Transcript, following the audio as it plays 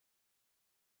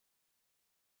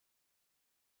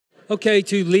Okay,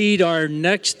 to lead our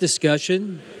next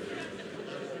discussion,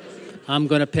 I'm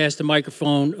going to pass the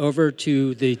microphone over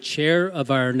to the chair of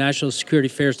our National Security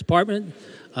Affairs Department,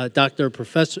 Professor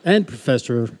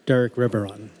Derek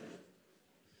Reveron.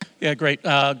 Yeah, great.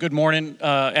 Good morning,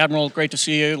 Admiral. Great to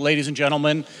see you, ladies and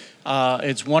gentlemen.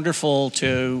 It's wonderful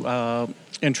to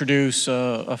introduce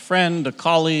a friend, a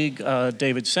colleague,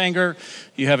 David Sanger.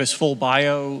 You have his full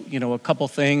bio. A couple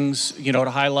things to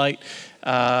highlight.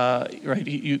 Right,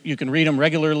 you can read him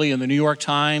regularly in the New York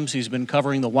Times. He's been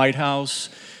covering the White House.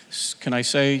 Can I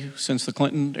say since the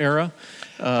Clinton era?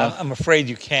 I'm afraid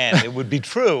you can. It would be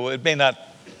true. It may not.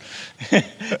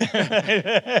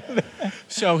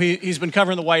 So he's been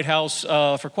covering the White House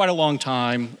for quite a long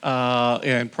time,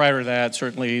 and prior to that,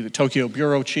 certainly the Tokyo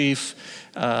bureau chief.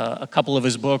 A couple of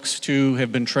his books, too,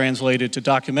 have been translated to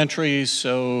documentaries,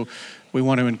 so we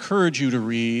want to encourage you to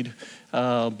read.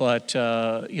 But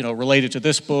related to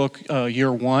this book,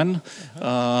 Year One,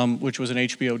 which was an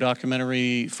HBO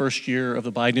documentary, first year of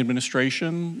the Biden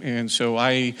administration. And so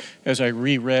as I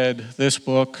reread this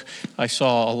book, I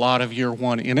saw a lot of Year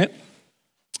One in it.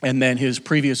 And then his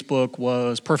previous book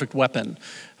was Perfect Weapon,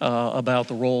 about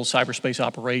the role of cyberspace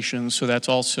operations. So that's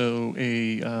also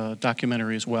a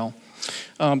documentary as well.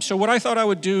 So what I thought I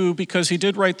would do, because he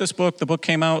did write this book, the book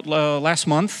came out last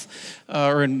month,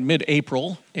 or in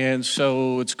mid-April, and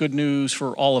so it's good news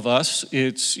for all of us.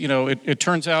 It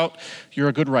turns out you're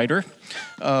a good writer.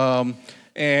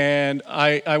 And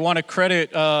I want to credit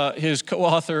his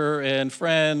co-author and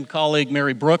friend, colleague,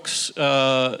 Mary Brooks,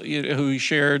 who he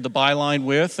shared the byline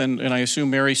with, and I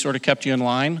assume Mary sort of kept you in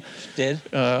line. Did.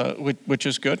 Which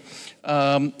is good.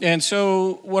 And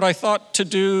so what I thought to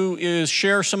do is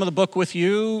share some of the book with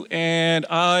you, and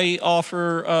I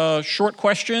offer short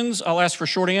questions. I'll ask for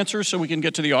short answers so we can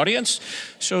get to the audience.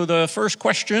 So the first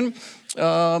question,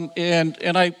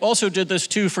 and I also did this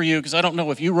too for you because I don't know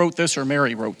if you wrote this or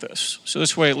Mary wrote this. So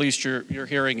this way at least you're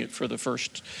hearing it for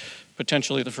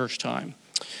potentially the first time.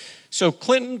 So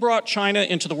Clinton brought China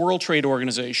into the World Trade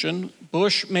Organization.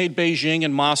 Bush made Beijing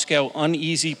and Moscow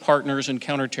uneasy partners in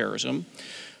counterterrorism.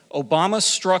 Obama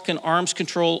struck an arms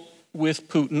control with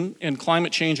Putin and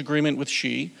climate change agreement with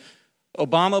Xi.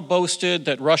 Obama boasted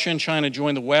that Russia and China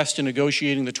joined the West in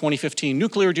negotiating the 2015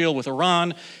 nuclear deal with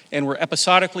Iran and were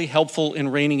episodically helpful in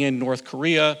reining in North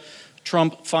Korea.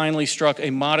 Trump finally struck a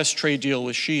modest trade deal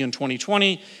with Xi in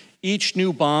 2020. Each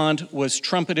new bond was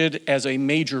trumpeted as a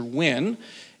major win,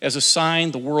 as a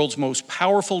sign the world's most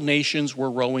powerful nations were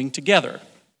rowing together.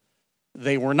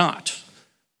 They were not.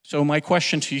 So my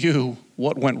question to you,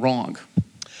 what went wrong?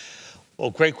 Well,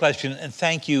 great question, and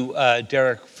thank you,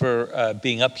 Derek, for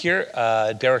being up here.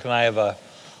 Derek and I have a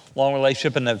long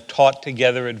relationship and have taught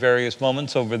together at various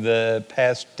moments over the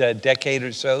past decade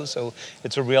or so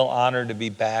it's a real honor to be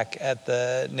back at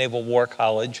the Naval War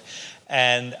College.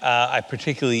 And I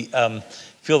particularly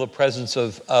feel the presence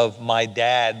of my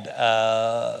dad,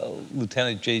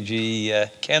 Lieutenant J.G.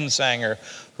 Ken Sanger,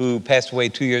 who passed away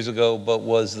 2 years ago, but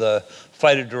was the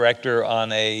fighter director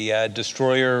on a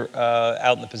destroyer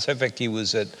out in the Pacific. He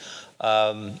was at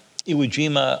Iwo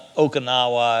Jima,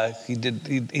 Okinawa. He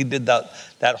did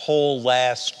that whole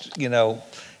last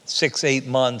 6-8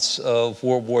 months of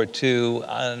World War II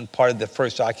and part of the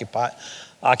first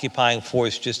occupying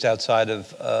force just outside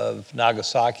of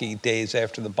Nagasaki days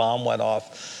after the bomb went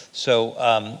off.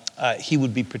 So he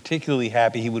would be particularly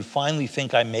happy. He would finally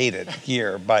think I made it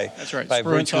here by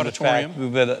virtue of the fact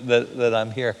that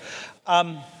I'm here.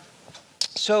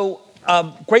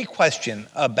 Great question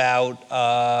about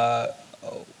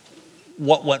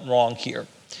what went wrong here.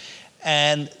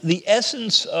 And the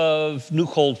essence of New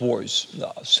Cold Wars,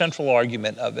 the central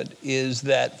argument of it, is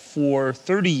that for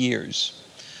 30 years,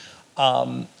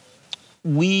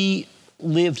 we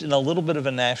lived in a little bit of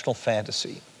a national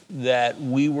fantasy that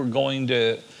we were going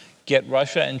to get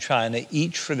Russia and China,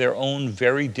 each for their own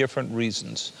very different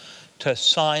reasons, to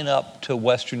sign up to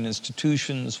Western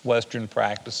institutions, Western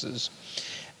practices.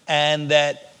 And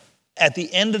that at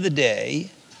the end of the day,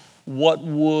 what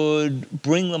would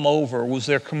bring them over was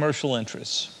their commercial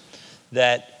interests,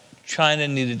 that China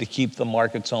needed to keep the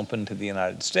markets open to the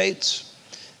United States,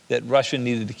 that Russia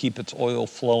needed to keep its oil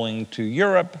flowing to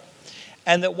Europe,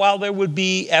 and that while there would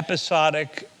be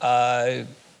episodic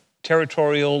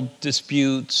territorial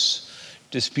disputes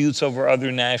over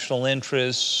other national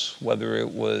interests, whether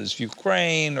it was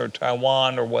Ukraine or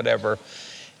Taiwan or whatever,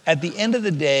 at the end of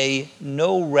the day,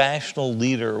 no rational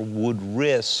leader would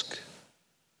risk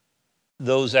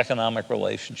those economic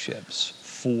relationships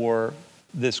for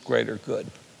this greater good.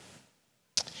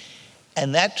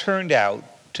 And that turned out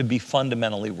to be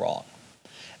fundamentally wrong.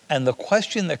 And the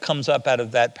question that comes up out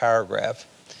of that paragraph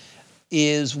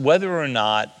is whether or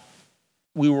not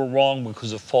we were wrong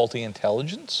because of faulty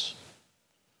intelligence,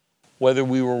 whether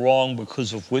we were wrong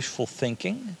because of wishful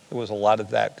thinking. There was a lot of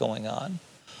that going on.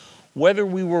 Whether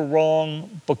we were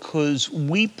wrong because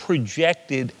we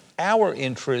projected our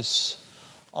interests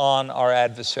on our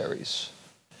adversaries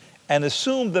and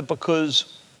assumed that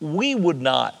because we would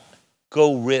not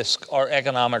go risk our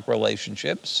economic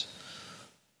relationships,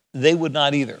 they would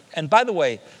not either. And by the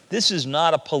way, this is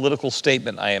not a political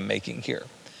statement I am making here.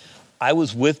 I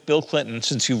was with Bill Clinton,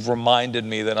 since you've reminded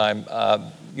me that I'm,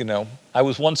 I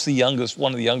was once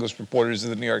one of the youngest reporters of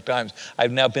the New York Times.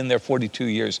 I've now been there 42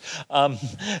 years.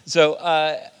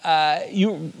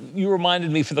 You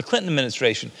reminded me for the Clinton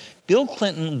administration. Bill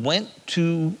Clinton went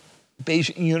to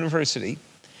Beijing University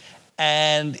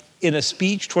and in a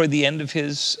speech toward the end of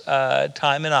his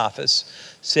time in office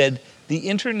said, the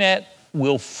internet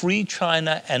will free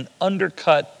China and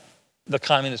undercut the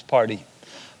Communist Party,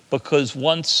 because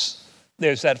once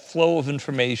there's that flow of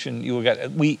information, you will get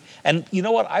and you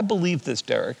know what? I believed this,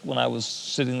 Derek, when I was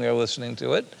sitting there listening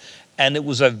to it, and it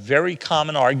was a very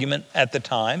common argument at the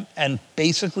time and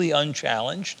basically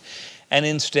unchallenged. And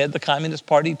instead, the Communist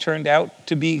Party turned out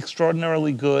to be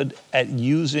extraordinarily good at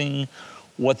using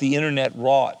what the internet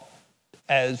wrought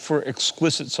as for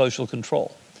exquisite social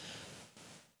control.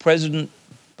 President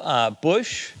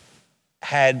Bush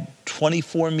had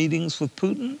 24 meetings with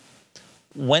Putin,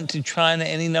 went to China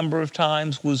any number of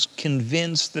times, was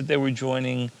convinced that they were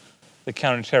joining the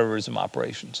counterterrorism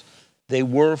operations. They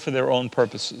were for their own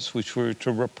purposes, which were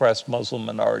to repress Muslim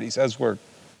minorities, as were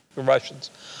the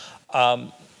Russians.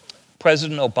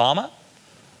 President Obama,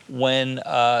 when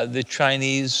the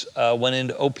Chinese went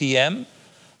into OPM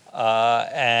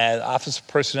and Office of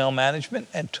Personnel Management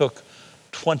and took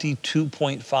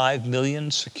 22.5 million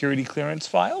security clearance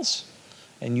files,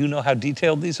 and you know how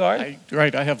detailed these are?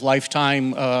 Right, I have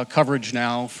lifetime coverage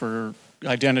now for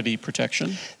identity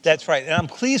protection. That's right, and I'm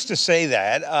pleased to say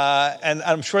that, and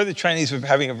I'm sure the Chinese are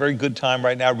having a very good time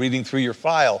right now reading through your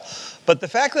file. But the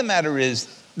fact of the matter is,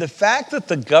 the fact that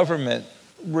the government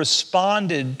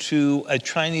responded to a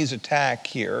Chinese attack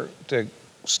here to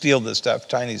steal this stuff,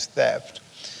 Chinese theft,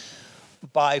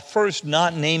 by first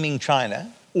not naming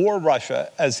China or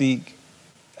Russia as the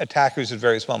attackers at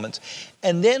various moments,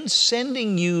 and then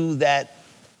sending you that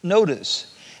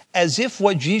notice as if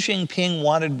what Xi Jinping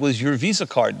wanted was your Visa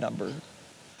card number,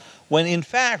 when in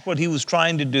fact what he was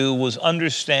trying to do was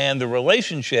understand the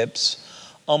relationships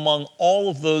among all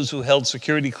of those who held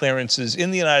security clearances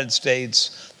in the United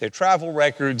States, their travel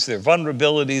records, their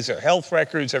vulnerabilities, their health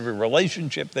records, every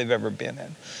relationship they've ever been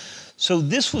in. So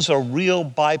this was a real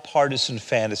bipartisan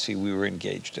fantasy we were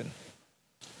engaged in.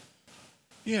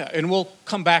 Yeah, and we'll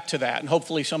come back to that, and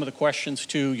hopefully some of the questions,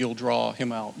 too, you'll draw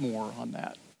him out more on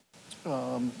that.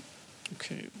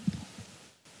 Okay.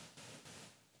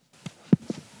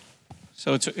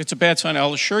 So it's a bad sign.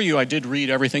 I'll assure you I did read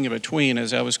everything in between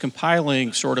as I was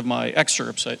compiling sort of my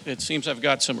excerpts. It seems I've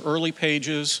got some early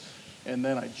pages, and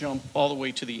then I jump all the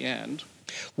way to the end.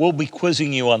 We'll be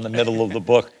quizzing you on the middle of the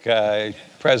book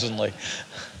presently.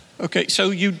 Okay,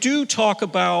 so you do talk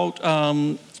about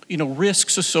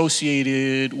risks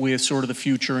associated with sort of the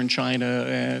future in China,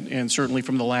 and certainly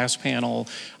from the last panel,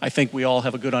 I think we all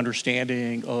have a good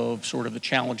understanding of sort of the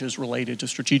challenges related to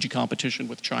strategic competition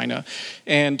with China.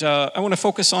 And I want to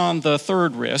focus on the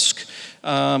third risk.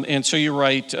 And so you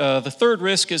write, the third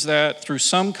risk is that through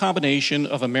some combination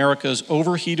of America's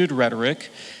overheated rhetoric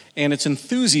and its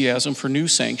enthusiasm for new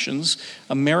sanctions,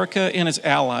 America and its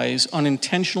allies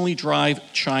unintentionally drive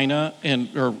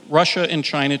Russia and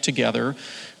China together.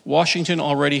 Washington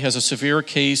already has a severe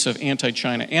case of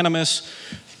anti-China animus,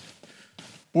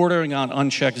 bordering on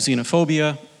unchecked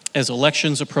xenophobia. As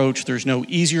elections approach, there's no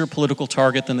easier political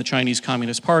target than the Chinese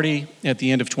Communist Party. At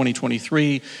the end of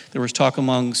 2023, there was talk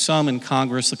among some in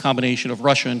Congress the combination of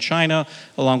Russia and China,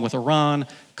 along with Iran,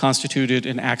 constituted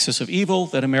an axis of evil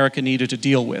that America needed to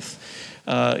deal with.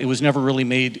 It was never really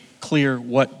made clear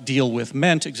what deal with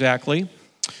meant exactly.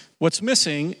 What's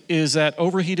missing is that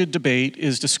overheated debate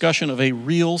is discussion of a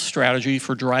real strategy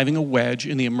for driving a wedge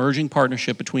in the emerging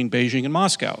partnership between Beijing and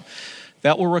Moscow.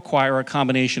 That will require a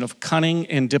combination of cunning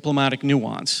and diplomatic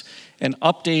nuance, an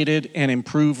updated and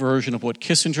improved version of what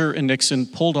Kissinger and Nixon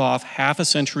pulled off half a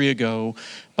century ago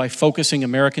by focusing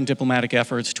American diplomatic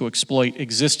efforts to exploit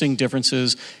existing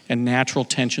differences and natural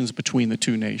tensions between the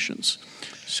two nations.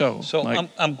 So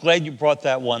I'm glad you brought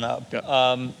that one up.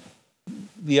 Yeah.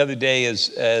 The other day,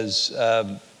 as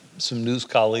some news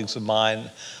colleagues of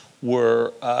mine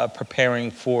were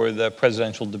preparing for the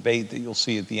presidential debate that you'll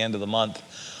see at the end of the month,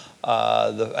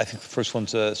 I think the first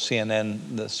one's the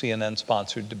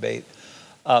CNN-sponsored debate.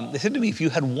 They said to me, if you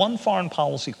had one foreign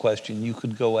policy question you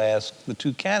could go ask the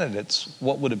two candidates,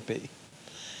 what would it be?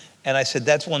 And I said,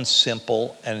 that's one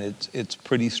simple, and it's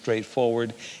pretty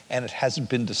straightforward, and it hasn't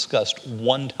been discussed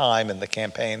one time in the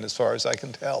campaign as far as I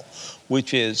can tell,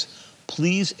 which is,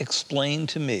 please explain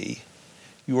to me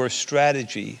your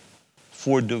strategy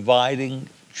for dividing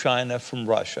China from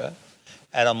Russia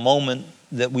at a moment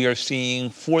that we are seeing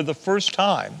for the first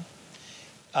time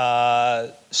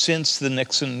since the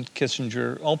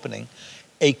Nixon-Kissinger opening,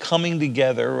 a coming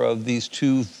together of these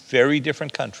two very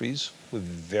different countries with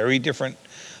very different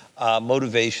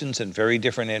motivations and very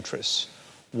different interests.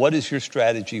 What is your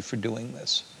strategy for doing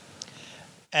this?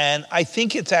 And I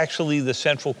think it's actually the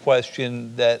central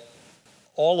question that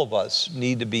all of us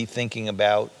need to be thinking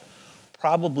about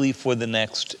probably for the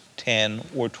next 10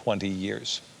 or 20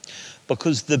 years.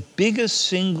 Because the biggest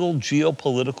single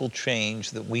geopolitical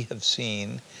change that we have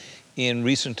seen in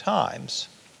recent times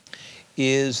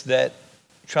is that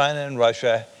China and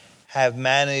Russia have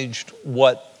managed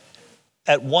what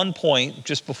at one point,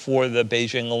 just before the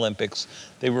Beijing Olympics,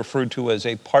 they referred to as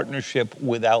a partnership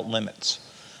without limits.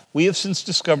 We have since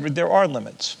discovered there are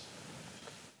limits.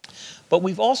 But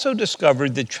we've also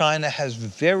discovered that China has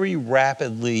very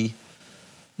rapidly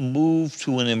moved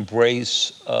to an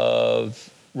embrace of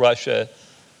Russia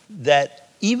that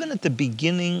even at the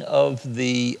beginning of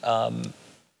the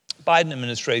Biden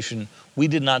administration, we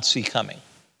did not see coming.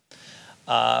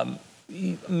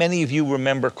 Many of you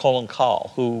remember Colin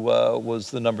Kahl, who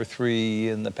was the #3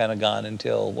 in the Pentagon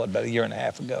until, what, about a year and a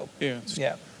half ago?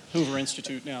 Yeah. Hoover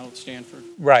Institute now at Stanford.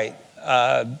 Right.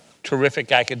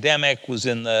 Terrific academic, was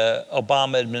in the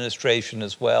Obama administration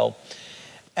as well.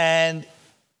 And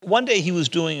one day he was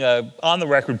doing a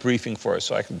on-the-record briefing for us,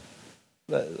 so I can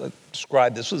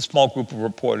describe this, with a small group of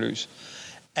reporters.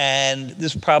 And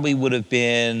this probably would have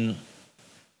been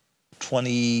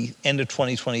end of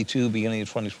 2022, beginning of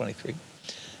 2023.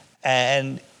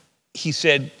 And he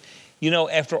said, you know,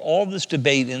 after all this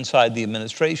debate inside the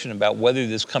administration about whether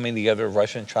this coming together of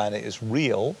Russia and China is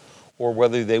real or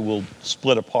whether they will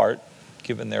split apart,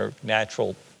 given their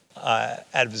natural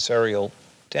adversarial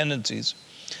tendencies,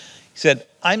 he said,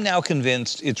 I'm now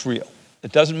convinced it's real.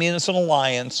 It doesn't mean it's an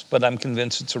alliance, but I'm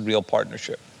convinced it's a real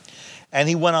partnership. And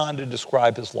he went on to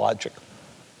describe his logic.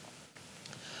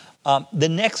 The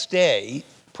next day,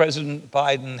 President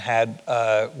Biden had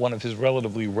one of his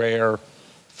relatively rare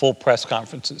full press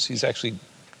conferences. He's actually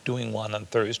doing one on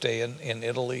Thursday in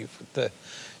Italy for the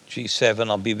G7.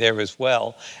 I'll be there as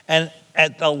well. And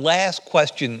at the last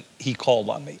question, he called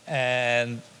on me.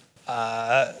 And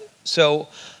so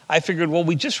I figured, well,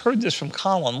 we just heard this from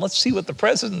Colin. Let's see what the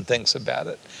president thinks about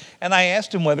it. And I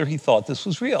asked him whether he thought this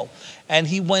was real. And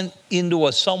he went into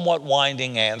a somewhat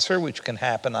winding answer, which can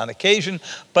happen on occasion.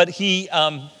 But he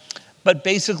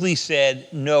basically said,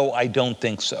 no, I don't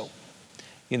think so.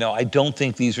 You know, I don't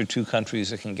think these are two countries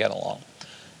that can get along.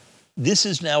 This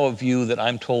is now a view that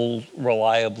I'm told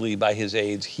reliably by his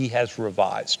aides he has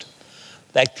revised.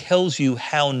 That tells you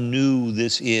how new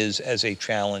this is as a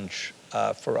challenge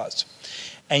for us.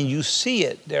 And you see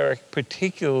it, Derek,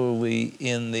 particularly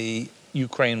in the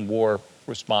Ukraine war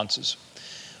responses.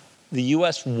 The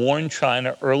U.S. warned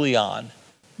China early on,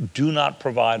 do not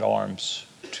provide arms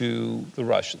to the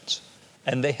Russians.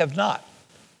 And they have not.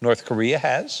 North Korea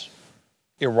has.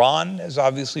 Iran is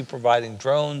obviously providing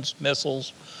drones,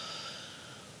 missiles.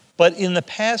 But in the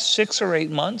past 6 or 8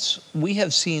 months, we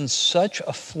have seen such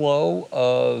a flow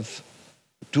of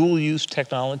dual-use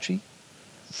technology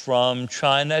from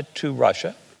China to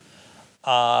Russia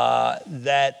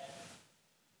that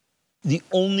the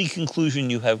only conclusion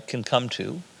you can come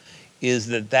to is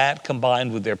that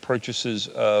combined with their purchases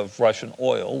of Russian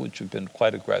oil, which have been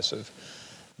quite aggressive,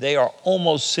 they are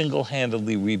almost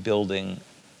single-handedly rebuilding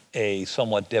a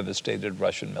somewhat devastated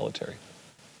Russian military.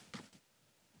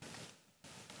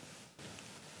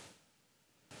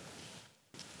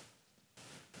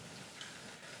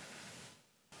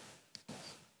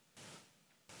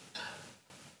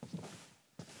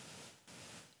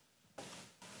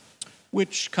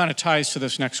 Which kind of ties to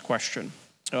this next question.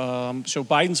 So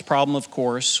Biden's problem, of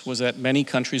course, was that many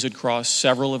countries had crossed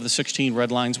several of the 16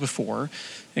 red lines before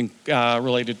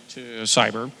related to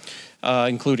cyber,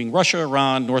 including Russia,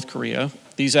 Iran, North Korea.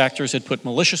 These actors had put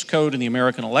malicious code in the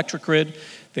American electric grid.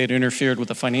 They had interfered with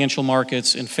the financial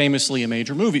markets and famously a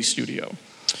major movie studio.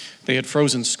 They had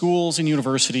frozen schools and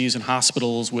universities and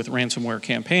hospitals with ransomware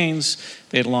campaigns.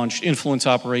 They had launched influence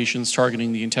operations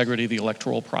targeting the integrity of the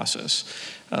electoral process.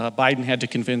 Biden had to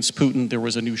convince Putin there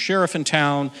was a new sheriff in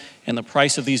town and the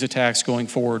price of these attacks going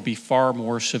forward would be far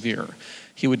more severe.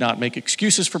 He would not make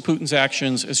excuses for Putin's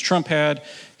actions as Trump had.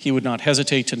 He would not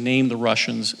hesitate to name the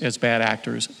Russians as bad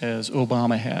actors as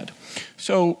Obama had.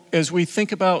 So as we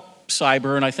think about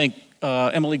cyber, and I think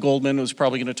Emily Goldman was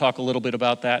probably going to talk a little bit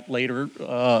about that later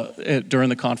during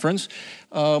the conference.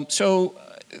 So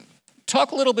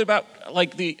talk a little bit about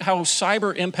how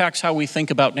cyber impacts how we think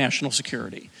about national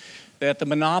security. That the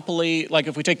monopoly, like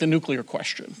if we take the nuclear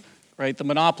question, right, the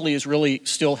monopoly is really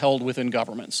still held within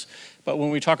governments. But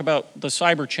when we talk about the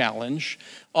cyber challenge,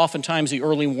 oftentimes the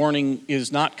early warning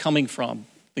is not coming from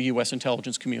the U.S.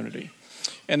 intelligence community.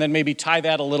 And then maybe tie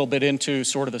that a little bit into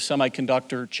sort of the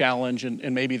semiconductor challenge,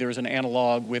 and maybe there's an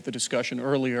analog with the discussion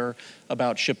earlier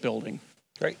about shipbuilding.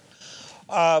 Great.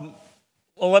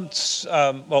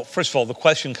 Well, first of all, the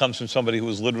question comes from somebody who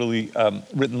has literally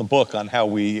written the book on how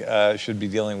we should be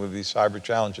dealing with these cyber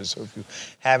challenges. So if you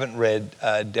haven't read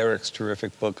Derek's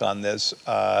terrific book on this,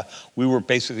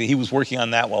 he was working on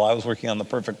that while I was working on The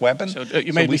Perfect Weapon. So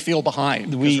you made me feel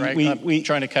behind, right? I'm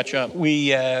trying to catch up.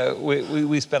 We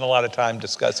spent a lot of time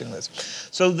discussing this.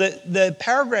 So the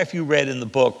paragraph you read in the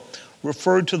book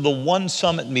referred to the one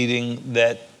summit meeting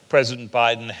that President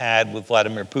Biden had with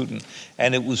Vladimir Putin,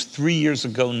 and it was 3 years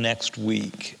ago next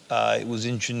week. It was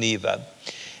in Geneva.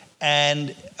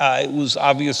 And it was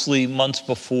obviously months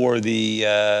before the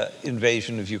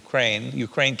invasion of Ukraine.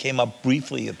 Ukraine came up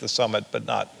briefly at the summit, but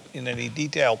not in any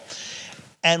detail.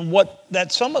 And what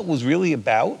that summit was really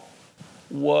about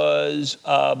was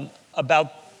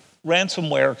about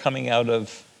ransomware coming out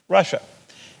of Russia.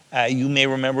 You may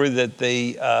remember that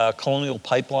the Colonial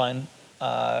Pipeline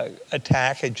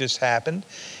attack had just happened.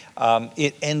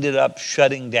 It ended up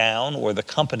shutting down, or the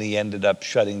company ended up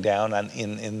shutting down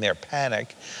in their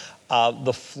panic,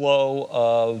 the flow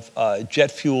of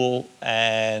jet fuel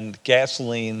and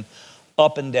gasoline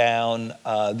up and down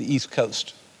the East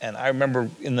Coast. And I remember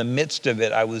in the midst of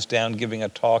it, I was down giving a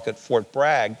talk at Fort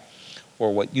Bragg,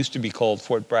 or what used to be called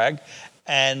Fort Bragg,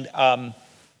 and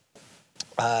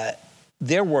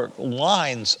there were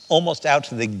lines almost out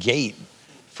to the gate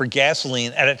for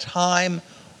gasoline at a time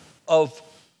of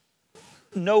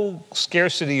no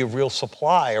scarcity of real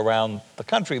supply around the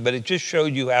country. But it just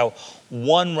showed you how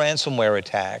one ransomware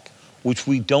attack, which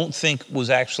we don't think was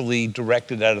actually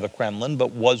directed out of the Kremlin,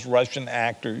 but was Russian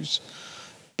actors,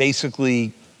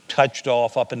 basically touched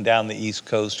off up and down the East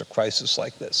Coast a crisis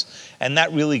like this. And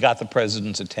that really got the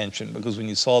president's attention, because when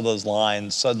you saw those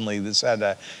lines, suddenly this had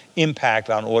an impact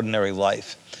on ordinary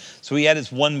life. So he had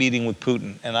his one meeting with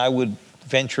Putin, and I would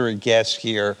venture a guess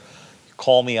here,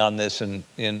 call me on this in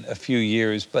a few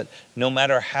years, but no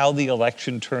matter how the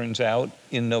election turns out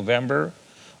in November,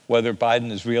 whether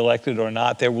Biden is reelected or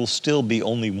not, there will still be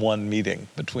only one meeting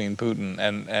between Putin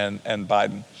and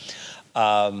Biden.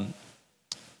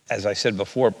 As I said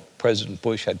before, President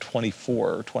Bush had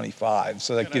 24 or 25,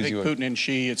 so that gives you Putin and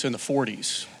Xi, it's in the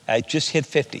 40s. It just hit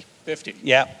 50. 50.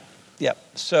 Yeah.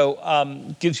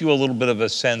 So gives you a little bit of a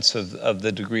sense of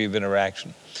the degree of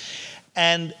interaction.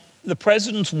 And the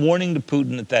president's warning to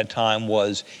Putin at that time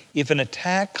was, if an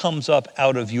attack comes up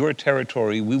out of your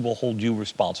territory, we will hold you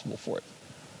responsible for it.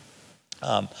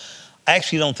 I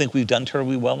actually don't think we've done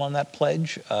terribly well on that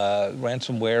pledge.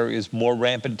 Ransomware is more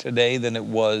rampant today than it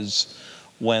was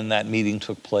when that meeting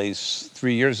took place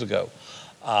 3 years ago,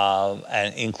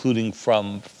 and including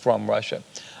from Russia.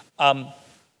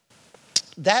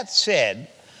 That said,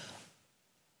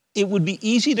 it would be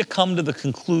easy to come to the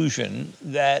conclusion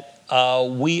that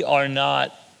we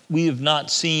have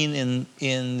not seen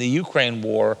in the Ukraine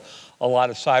war a lot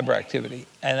of cyber activity,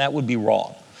 and that would be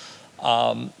wrong.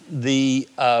 The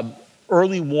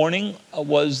early warning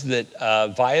was that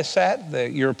Viasat, the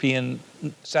European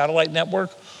satellite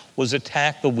network, was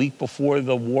attacked the week before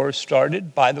the war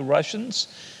started by the Russians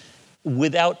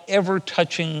without ever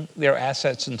touching their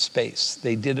assets in space.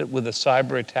 They did it with a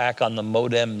cyber attack on the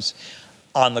modems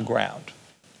on the ground,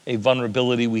 a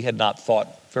vulnerability we had not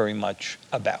thought very much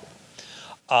about.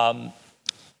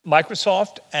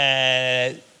 Microsoft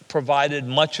provided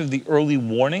much of the early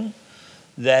warning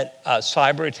that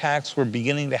cyber attacks were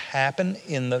beginning to happen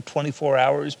in the 24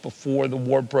 hours before the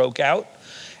war broke out.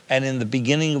 And in the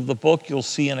beginning of the book, you'll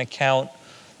see an account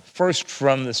first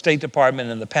from the State Department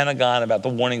and the Pentagon about the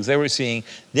warnings they were seeing,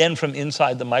 then from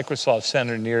inside the Microsoft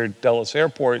Center near Dulles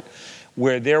Airport,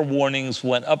 where their warnings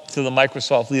went up to the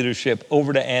Microsoft leadership,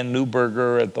 over to Ann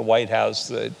Neuberger at the White House,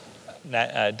 the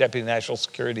Deputy National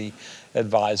Security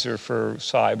Advisor for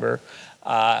Cyber,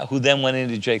 who then went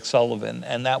into Jake Sullivan,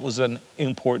 and that was an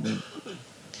important.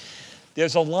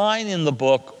 There's a line in the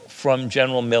book from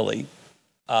General Milley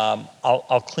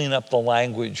I'll clean up the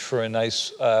language for a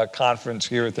nice conference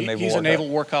here at the Naval War He's a Naval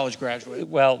War College graduate.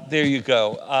 Well, there you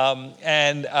go.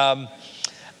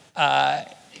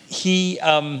 He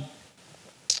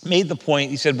made the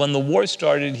point, he said, when the war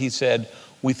started, he said,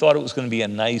 we thought it was going to be a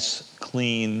nice,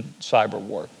 clean cyber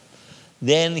war.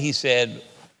 Then he said,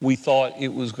 we thought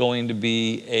it was going to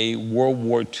be a World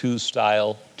War II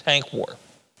style tank war.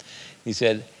 He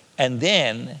said, and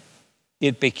then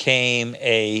it became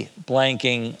a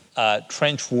blanking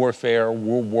trench warfare,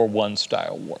 World War I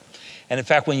style war. And in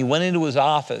fact, when you went into his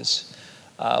office,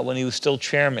 when he was still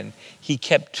chairman, he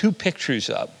kept 2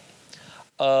 pictures up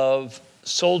of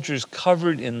soldiers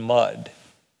covered in mud.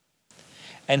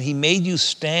 And he made you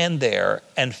stand there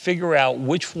and figure out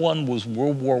which one was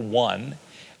World War I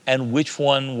and which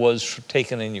one was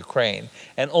taken in Ukraine.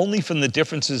 And only from the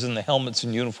differences in the helmets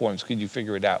and uniforms could you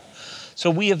figure it out. So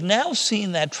we have now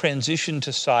seen that transition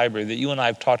to cyber that you and I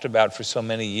have talked about for so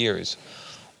many years,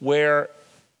 where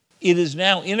it is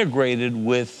now integrated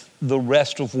with the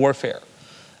rest of warfare.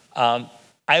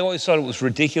 I always thought it was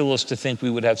ridiculous to think we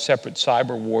would have separate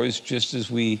cyber wars, just as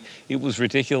it was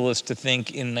ridiculous to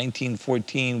think in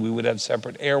 1914 we would have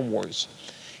separate air wars.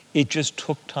 It just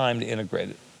took time to integrate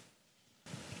it.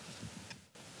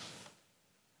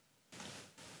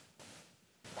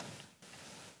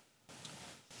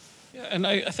 Yeah, and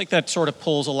I think that sort of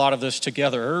pulls a lot of this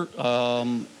together.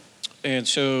 And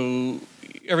so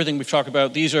everything we've talked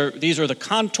about, these are the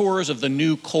contours of the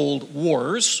new Cold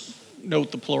Wars,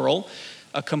 note the plural,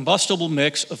 a combustible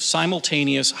mix of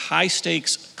simultaneous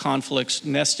high-stakes conflicts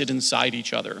nested inside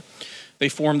each other. They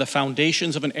form the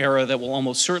foundations of an era that will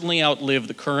almost certainly outlive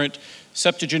the current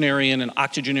septuagenarian and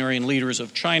octogenarian leaders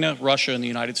of China, Russia, and the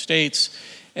United States,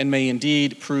 and may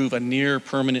indeed prove a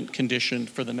near-permanent condition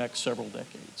for the next several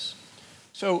decades.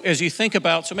 So as you think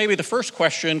about, so maybe the first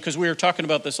question, because we were talking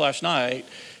about this last night,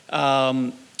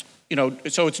 so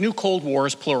it's new Cold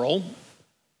Wars, plural.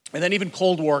 And then even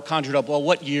Cold War conjured up, well,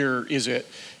 what year is it?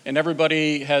 And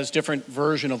everybody has different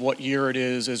version of what year it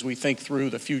is as we think through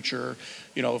the future.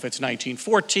 You know, if it's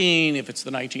 1914, if it's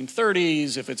the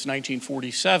 1930s, if it's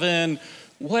 1947,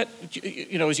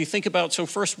 as you think about, so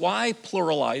first, why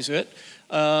pluralize it?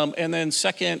 And then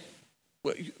second,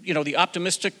 the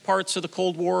optimistic parts of the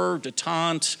Cold War,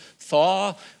 detente,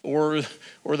 thaw, or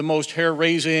the most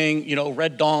hair-raising,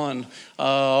 Red Dawn,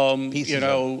 parts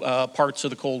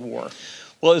of the Cold War?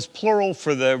 Well, it's plural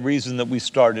for the reason that we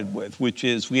started with, which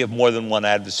is we have more than one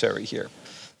adversary here.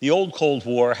 The old Cold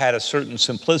War had a certain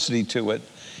simplicity to it.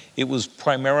 It was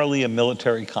primarily a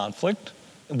military conflict.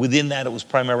 Within that, it was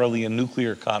primarily a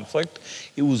nuclear conflict.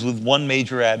 It was with one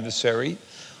major adversary.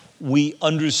 We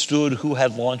understood who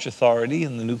had launch authority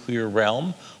in the nuclear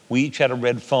realm. We each had a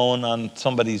red phone on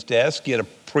somebody's desk. You had a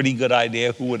pretty good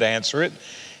idea who would answer it,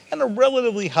 and a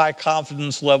relatively high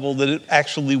confidence level that it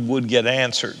actually would get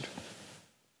answered.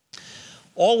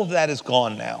 All of that is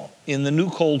gone now. In the new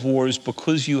Cold Wars,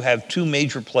 because you have 2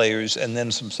 major players and then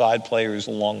some side players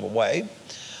along the way,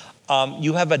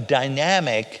 you have a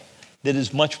dynamic that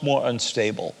is much more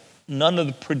unstable. None of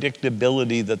the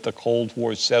predictability that the Cold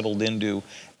War settled into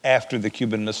after the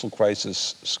Cuban Missile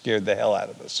Crisis scared the hell out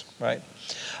of us, right?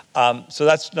 So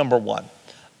that's number one.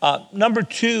 Number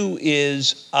two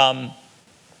is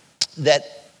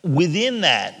that within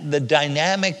that, the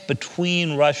dynamic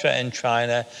between Russia and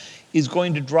China is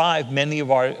going to drive many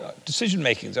of our decision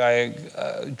makings.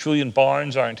 Julian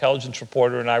Barnes, our intelligence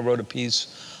reporter, and I wrote a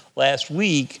piece last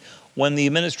week when the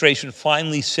administration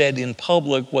finally said in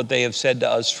public what they have said to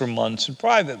us for months in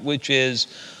private, which is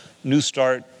New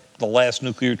START, the last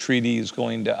nuclear treaty, is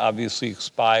going to obviously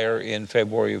expire in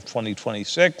February of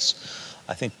 2026.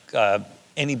 I think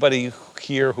anybody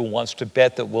here who wants to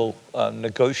bet that we'll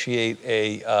negotiate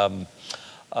a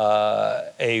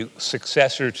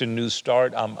successor to New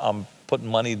START, I'm putting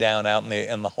money down out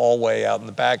in the hallway out in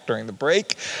the back during the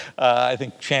break. I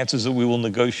think chances that we will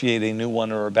negotiate a new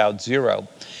one are about zero.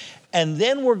 And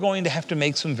then we're going to have to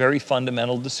make some very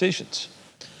fundamental decisions.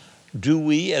 Do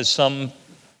we, as some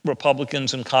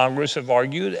Republicans in Congress have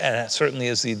argued, and certainly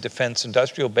as the defense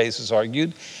industrial base has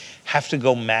argued, have to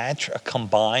go match a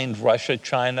combined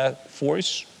Russia-China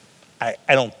force? I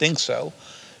don't think so.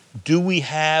 Do we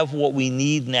have what we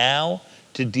need now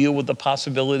to deal with the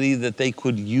possibility that they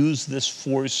could use this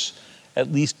force, at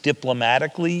least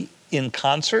diplomatically, in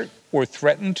concert or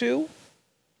threaten to?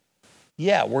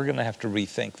 Yeah, we're going to have to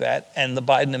rethink that. And the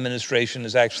Biden administration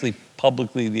has actually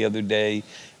publicly the other day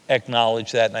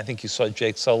acknowledged that. And I think you saw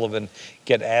Jake Sullivan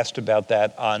get asked about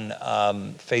that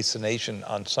on Face the Nation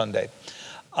on Sunday.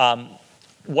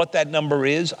 What that number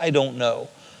is, I don't know.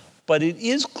 But it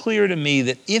is clear to me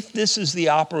that if this is the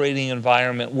operating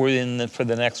environment we're in for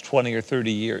the next 20 or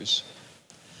 30 years,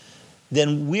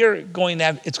 then we're going to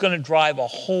have, it's going to drive a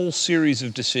whole series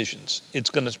of decisions. It's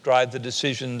going to drive the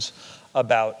decisions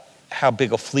about how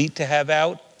big a fleet to have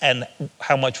out and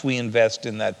how much we invest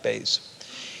in that base.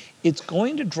 It's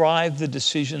going to drive the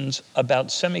decisions about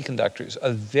semiconductors,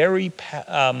 a very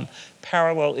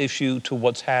parallel issue to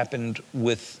what's happened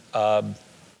with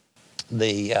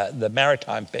the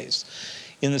maritime base.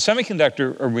 In the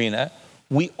semiconductor arena,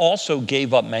 we also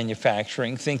gave up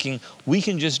manufacturing, thinking we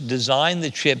can just design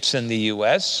the chips in the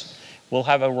US, we'll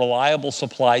have a reliable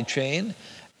supply chain,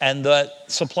 and the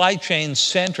supply chain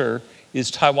center is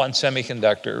Taiwan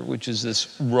Semiconductor, which is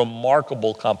this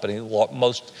remarkable company,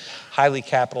 most highly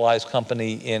capitalized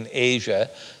company in Asia,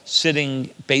 sitting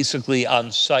basically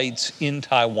on sites in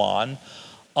Taiwan,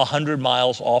 100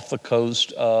 miles off the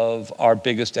coast of our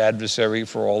biggest adversary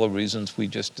for all the reasons we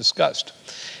just discussed.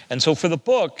 And so for the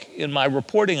book, in my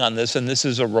reporting on this, and this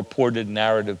is a reported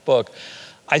narrative book,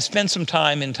 I spent some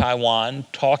time in Taiwan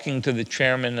talking to the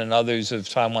chairman and others of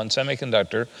Taiwan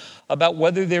Semiconductor about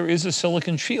whether there is a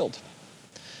silicon shield.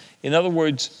 In other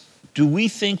words, do we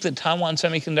think that Taiwan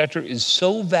Semiconductor is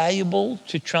so valuable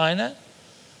to China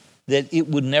that it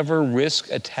would never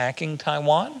risk attacking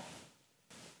Taiwan?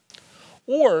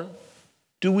 Or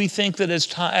do we think that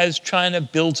as China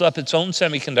builds up its own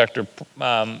semiconductor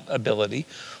ability,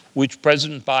 which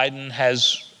President Biden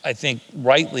has, I think,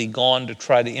 rightly gone to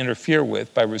try to interfere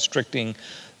with by restricting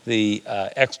the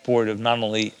export of not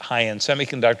only high-end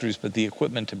semiconductors, but the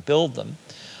equipment to build them,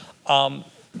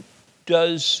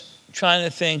 does China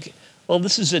think, well,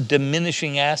 this is a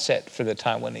diminishing asset for the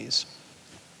Taiwanese?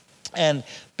 And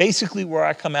basically where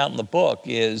I come out in the book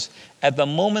is, at the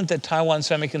moment that Taiwan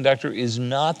Semiconductor is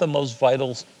not the most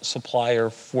vital supplier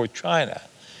for China,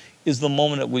 is the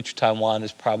moment at which Taiwan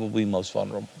is probably most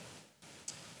vulnerable.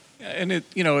 And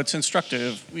it's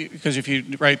instructive because if you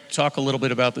talk a little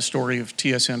bit about the story of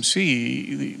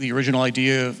TSMC, the original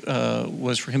idea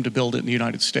was for him to build it in the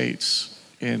United States,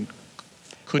 and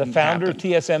couldn't happen. The founder of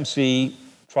TSMC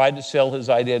tried to sell his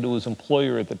idea to his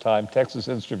employer at the time, Texas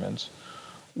Instruments,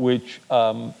 which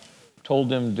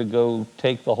told him to go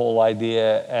take the whole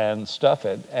idea and stuff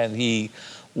it, and he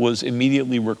was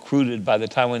immediately recruited by the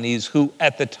Taiwanese, who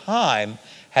at the time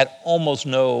had almost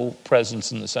no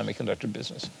presence in the semiconductor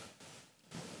business.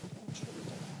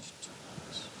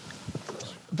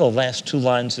 The last two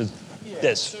lines of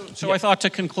this. So I thought to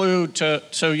conclude,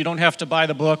 so you don't have to buy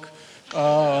the book.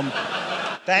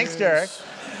 Thanks, Derek.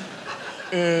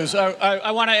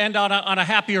 I want to end on a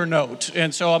happier note,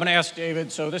 and so I'm going to ask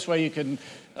David, so this way you can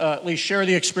at least share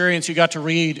the experience you got to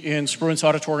read in Spruance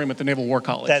Auditorium at the Naval War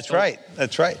College.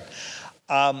 That's right.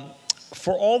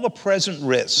 For all the present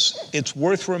risks, it's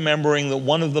worth remembering that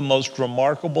one of the most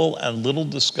remarkable and little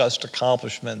discussed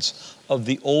accomplishments of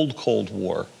the old Cold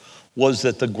War was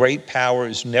that the great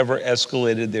powers never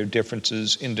escalated their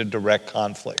differences into direct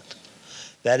conflict.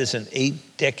 That is an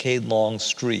 8-decade-long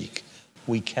streak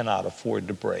we cannot afford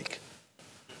to break.